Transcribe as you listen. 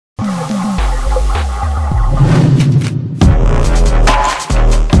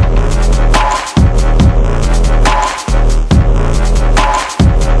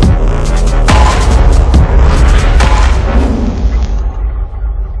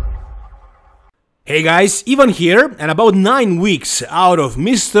Hey guys, Ivan here, and about 9 weeks out of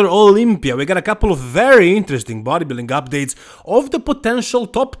Mr. Olympia, we got a couple of very interesting bodybuilding updates of the potential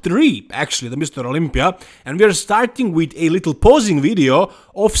top 3, actually, the Mr. Olympia, and we are starting with a little posing video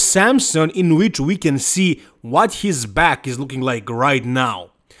of Samson in which we can see what his back is looking like right now.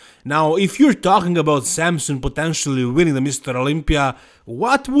 Now, if you're talking about Samson potentially winning the Mr. Olympia,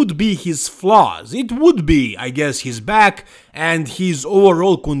 what would be his flaws? It would be, I guess, his back and his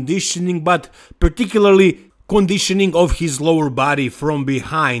overall conditioning, but particularly conditioning of his lower body from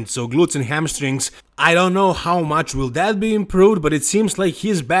behind, so glutes and hamstrings. I don't know how much will that be improved, but it seems like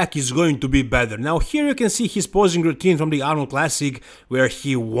his back is going to be better. Now here you can see his posing routine from the Arnold Classic where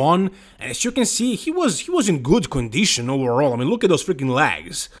he won, and as you can see he was in good condition overall. I mean, look at those freaking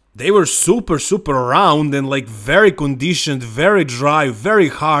legs. They were super round and like very conditioned, very dry, very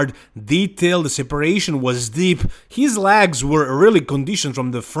hard, detailed, the separation was deep. His legs were really conditioned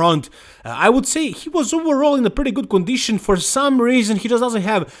from the front. I would say he was overall in a pretty good condition. For some reason he just doesn't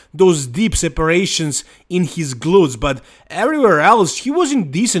have those deep separations in his glutes, but everywhere else he was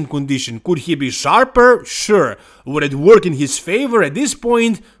in decent condition. Could he be sharper? Sure. Would it work in his favor at this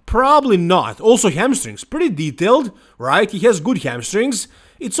point? Probably not. Also hamstrings, pretty detailed, right? He has good hamstrings.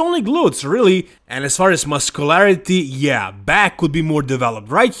 It's only glutes, really, and as far as muscularity, yeah, back could be more developed.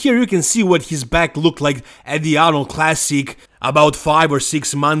 Right here you can see what his back looked like at the Arnold Classic about 5 or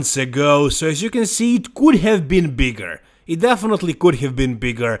 6 months ago, so as you can see it could have been bigger. It definitely could have been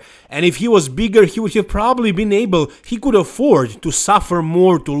bigger, and if he was bigger he would have probably been able, he could afford to suffer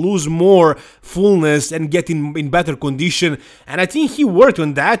more, to lose more fullness and get in better condition, and I think he worked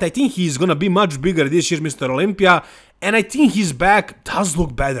on that. I think he's gonna be much bigger this year's Mr. Olympia. And I think his back does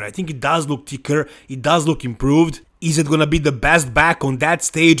look better. I think it does look thicker. It does look improved. Is it gonna be the best back on that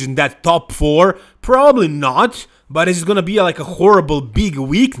stage in that top 4? Probably not. But is it gonna be like a horrible big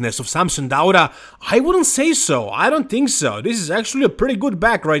weakness of Samson Dauda? I wouldn't say so. I don't think so. This is actually a pretty good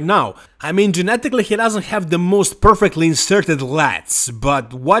back right now. I mean, genetically he doesn't have the most perfectly inserted lats,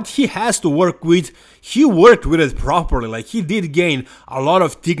 but what he has to work with, he worked with it properly. Like, he did gain a lot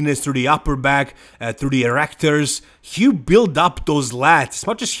of thickness through the upper back, through the erectors. He built up those lats as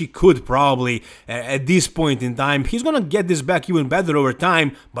much as he could probably at this point in time. He's gonna get this back even better over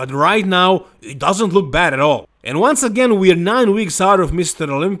time, but right now it doesn't look bad at all. And once again, we are 9 weeks out of Mr.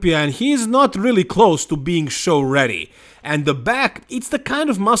 Olympia and he is not really close to being show ready. And the back, it's the kind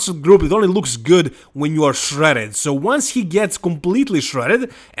of muscle group that only looks good when you are shredded. So once he gets completely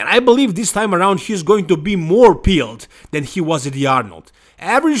shredded, and I believe this time around he's going to be more peeled than he was at the Arnold.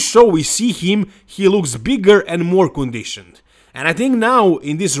 Every show we see him, he looks bigger and more conditioned. And I think now,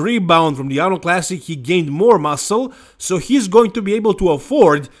 in this rebound from the Arnold Classic, he gained more muscle, so he's going to be able to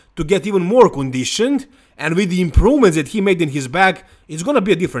afford to get even more conditioned. And with the improvements that he made in his back, it's gonna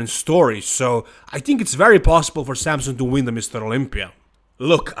be a different story. So I think it's very possible for Samson to win the Mr. Olympia.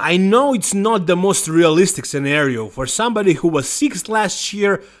 Look, I know it's not the most realistic scenario for somebody who was 6th last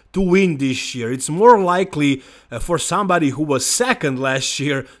year to win this year. It's more likely for somebody who was 2nd last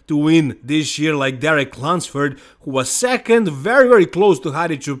year to win this year, like Derek Lunsford, who was 2nd, very close to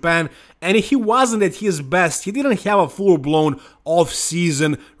Hari Chupan, and he wasn't at his best. He didn't have a full-blown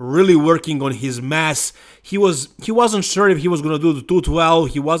off-season, really working on his mass. He wasn't sure if he was gonna do the 212.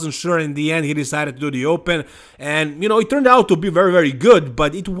 He wasn't sure. In the end, he decided to do the open, and you know, it turned out to be very good,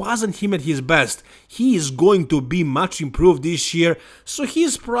 but it wasn't him at his best. He is going to be much improved this year, so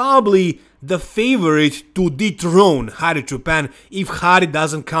he's probably the favorite to dethrone Hari Chupan if Hari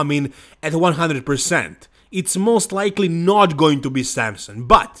doesn't come in at 100%. It's most likely not going to be Samson.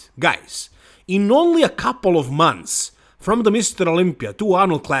 But, guys, in only a couple of months from the Mr. Olympia to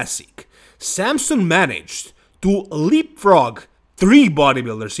Arnold Classic, Samson managed to leapfrog 3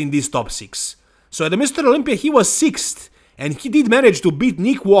 bodybuilders in these top 6. So at the Mr. Olympia he was 6th, and he did manage to beat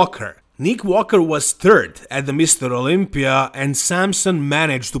Nick Walker. Nick Walker was 3rd at the Mr. Olympia, and Samson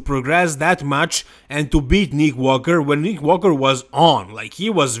managed to progress that much and to beat Nick Walker when Nick Walker was on. Like,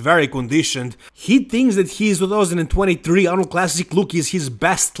 he was very conditioned. He thinks that his 2023 Arnold Classic look is his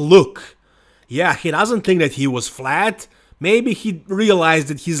best look. Yeah, he doesn't think that he was flat. Maybe he realized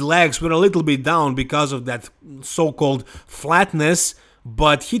that his legs were a little bit down because of that so-called flatness,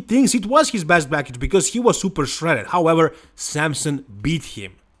 but he thinks it was his best package because he was super shredded. However, Samson beat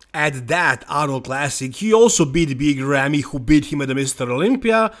him. At that Arnold Classic, he also beat Big Ramy, who beat him at the Mr.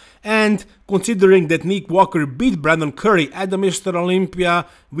 Olympia, and considering that Nick Walker beat Brandon Curry at the Mr. Olympia,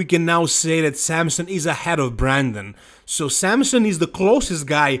 we can now say that Samson is ahead of Brandon. So Samson is the closest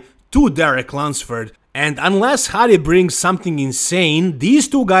guy to Derek Lunsford, And unless Hadi brings something insane, these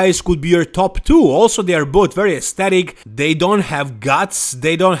two guys could be your top two. Also, they are both very aesthetic, they don't have guts,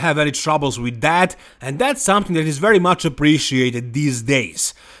 they don't have any troubles with that, and that's something that is very much appreciated these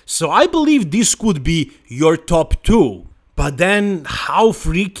days. So I believe this could be your top two. But then, how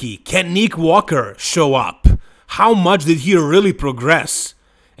freaky can Nick Walker show up? How much did he really progress?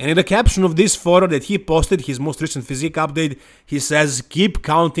 And in the caption of this photo that he posted, his most recent physique update, he says, "Keep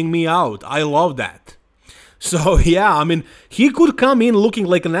counting me out." I love that. So yeah, I mean, he could come in looking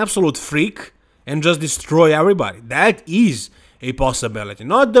like an absolute freak and just destroy everybody. That is a possibility.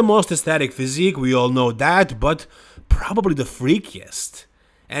 Not the most aesthetic physique, we all know that, but probably the freakiest.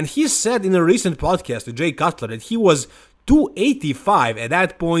 And he said in a recent podcast with Jay Cutler that he was 285 at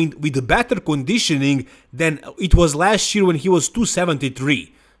that point with better conditioning than it was last year when he was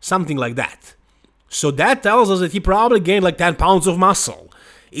 273, something like that. So that tells us that he probably gained like 10 pounds of muscle.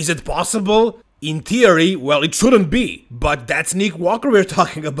 Is it possible? In theory, well, it shouldn't be, but that's Nick Walker we're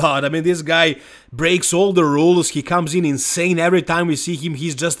talking about. I mean, this guy breaks all the rules, he comes in insane every time we see him,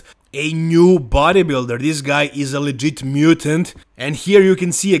 he's just a new bodybuilder. This guy is a legit mutant, and here you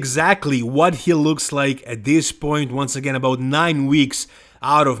can see exactly what he looks like at this point, once again about 9 weeks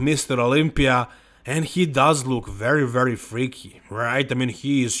out of Mr. Olympia, and he does look very, very freaky, right? I mean,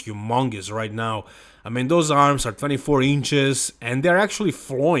 he is humongous right now. I mean, those arms are 24 inches, and they're actually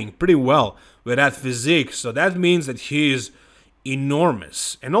flowing pretty well with that physique, so that means that he is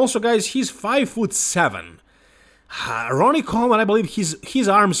enormous. And also, guys, he's 5'7". Ronnie Coleman, I believe his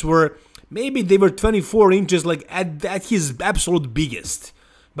arms were, maybe they were 24 inches, like at his absolute biggest,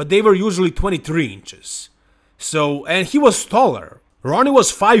 but they were usually 23 inches. So, and he was taller. Ronnie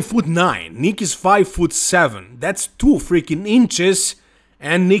was 5'9", Nick is 5'7". That's 2 freaking inches,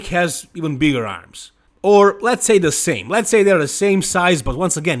 and Nick has even bigger arms. Or let's say the same. Let's say they're the same size, but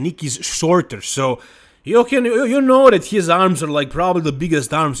once again, Nick is shorter, so you know that his arms are like probably the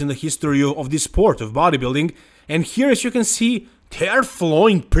biggest arms in the history of this sport of bodybuilding. And here, as you can see, they are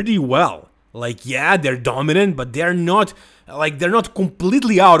flowing pretty well. Like, yeah, they're dominant, but they're not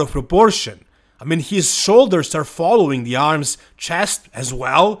completely out of proportion. I mean, his shoulders are following the arms, chest as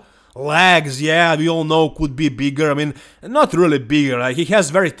well. Legs, yeah, we all know could be bigger. I mean, not really bigger. Like, he has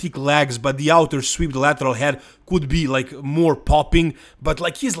very thick legs, but the outer sweep, the lateral head, could be like more popping. But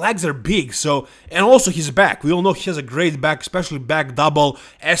like his legs are big, so, and also his back. We all know he has a great back, especially back double,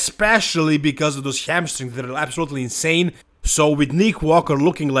 especially because of those hamstrings that are absolutely insane. So with Nick Walker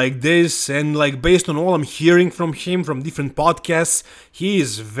looking like this, and like based on all I'm hearing from him from different podcasts, he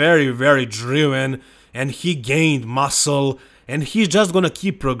is very, very driven, and he gained muscle. And he's just gonna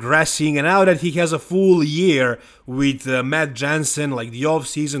keep progressing, and now that he has a full year with Matt Jansen, like the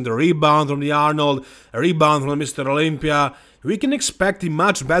off-season, the rebound from the Arnold, a rebound from Mr. Olympia, we can expect a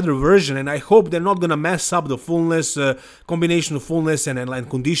much better version, and I hope they're not gonna mess up the fullness, combination of fullness and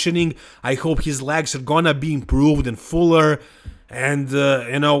conditioning. I hope his legs are gonna be improved and fuller, and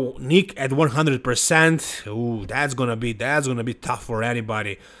you know, Nick at 100%, ooh, that's gonna be tough for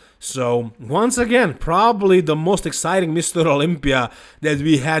anybody. So, once again, probably the most exciting Mr. Olympia that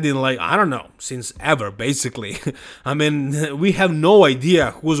we had in, like, I don't know, since ever, basically. I mean, we have no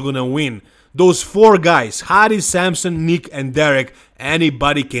idea who's gonna win. Those 4 guys, Hadi, Samson, Nick, and Derek,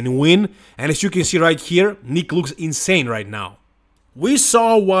 anybody can win. And as you can see right here, Nick looks insane right now. We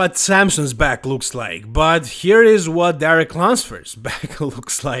saw what Samson's back looks like, but here is what Derek Lunsford's back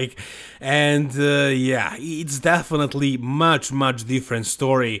looks like. And yeah, it's definitely much different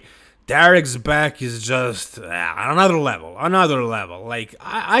story. Derek's back is just another level. Like,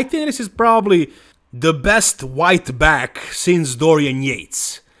 I think this is probably the best white back since Dorian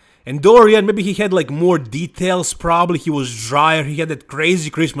Yates. And Dorian, maybe he had like more details, probably he was drier, he had that crazy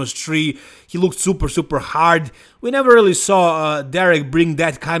Christmas tree, he looked super hard. We never really saw Derek bring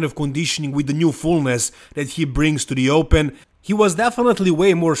that kind of conditioning with the new fullness that he brings to the open. He was definitely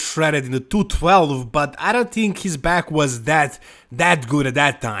way more shredded in the 212, but I don't think his back was that good at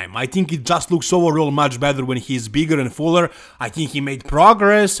that time. I think it just looks overall much better when he's bigger and fuller. I think he made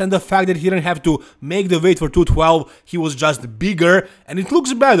progress, and the fact that he didn't have to make the weight for 212, he was just bigger, and it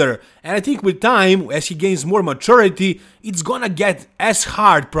looks better. And I think with time, as he gains more maturity, it's gonna get as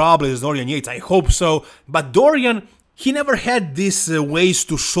hard probably as Dorian Yates. I hope so, but Dorian, he never had this waist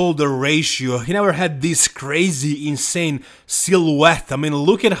to shoulder ratio, he never had this crazy, insane silhouette. I mean,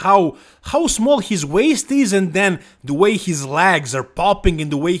 look at how small his waist is, and then the way his legs are popping and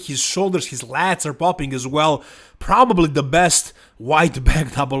the way his shoulders, his lats are popping as well. Probably the best white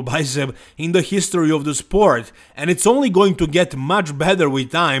back double bicep in the history of the sport, and it's only going to get much better with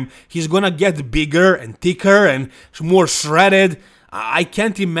time. He's gonna get bigger and thicker and more shredded. I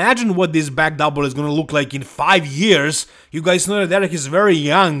can't imagine what this back double is gonna look like in 5 years. You guys know that Derek is very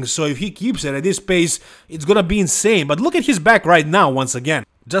young, so if he keeps it at this pace, it's gonna be insane. But look at his back right now once again.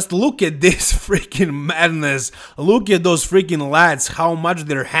 Just look at this freaking madness. Look at those freaking lats, how much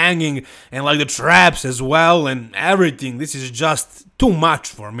they're hanging, and like the traps as well, and everything. This is just too much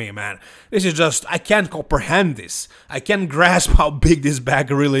for me, man. This is just, I can't comprehend this. I can't grasp how big this back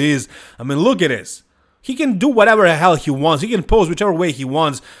really is. I mean, look at this. He can do whatever the hell he wants. He can pose whichever way he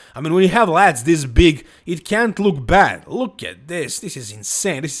wants. I mean, when you have lats this big, it can't look bad. Look at this. This is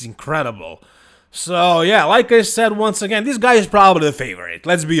insane. This is incredible. So, yeah, like I said once again, this guy is probably the favorite,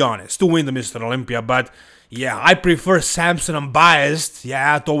 let's be honest, to win the Mr. Olympia. But, yeah, I prefer Samson. I'm biased,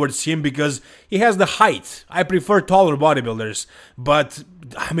 yeah, towards him because he has the height. I prefer taller bodybuilders. But,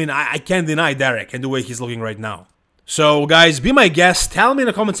 I mean, I can't deny Derek and the way he's looking right now. So, guys, be my guest. Tell me in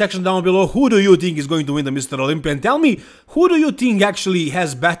the comment section down below who do you think is going to win the Mr. Olympia. And tell me who do you think actually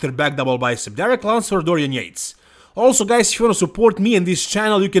has better back double bicep, Derek, Lunsford, or Dorian Yates. Also, guys, if you want to support me and this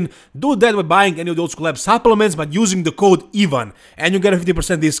channel, you can do that by buying any of those collab supplements but using the code EVAN, and you get a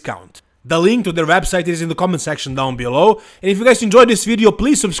 50% discount. The link to their website is in the comment section down below. And if you guys enjoyed this video,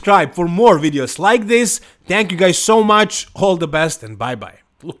 please subscribe for more videos like this. Thank you guys so much. All the best and bye-bye.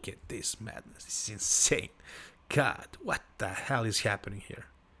 Look at this madness. This is insane. God, what the hell is happening here?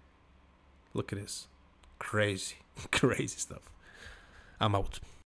 Look at this. Crazy. Crazy stuff. I'm out.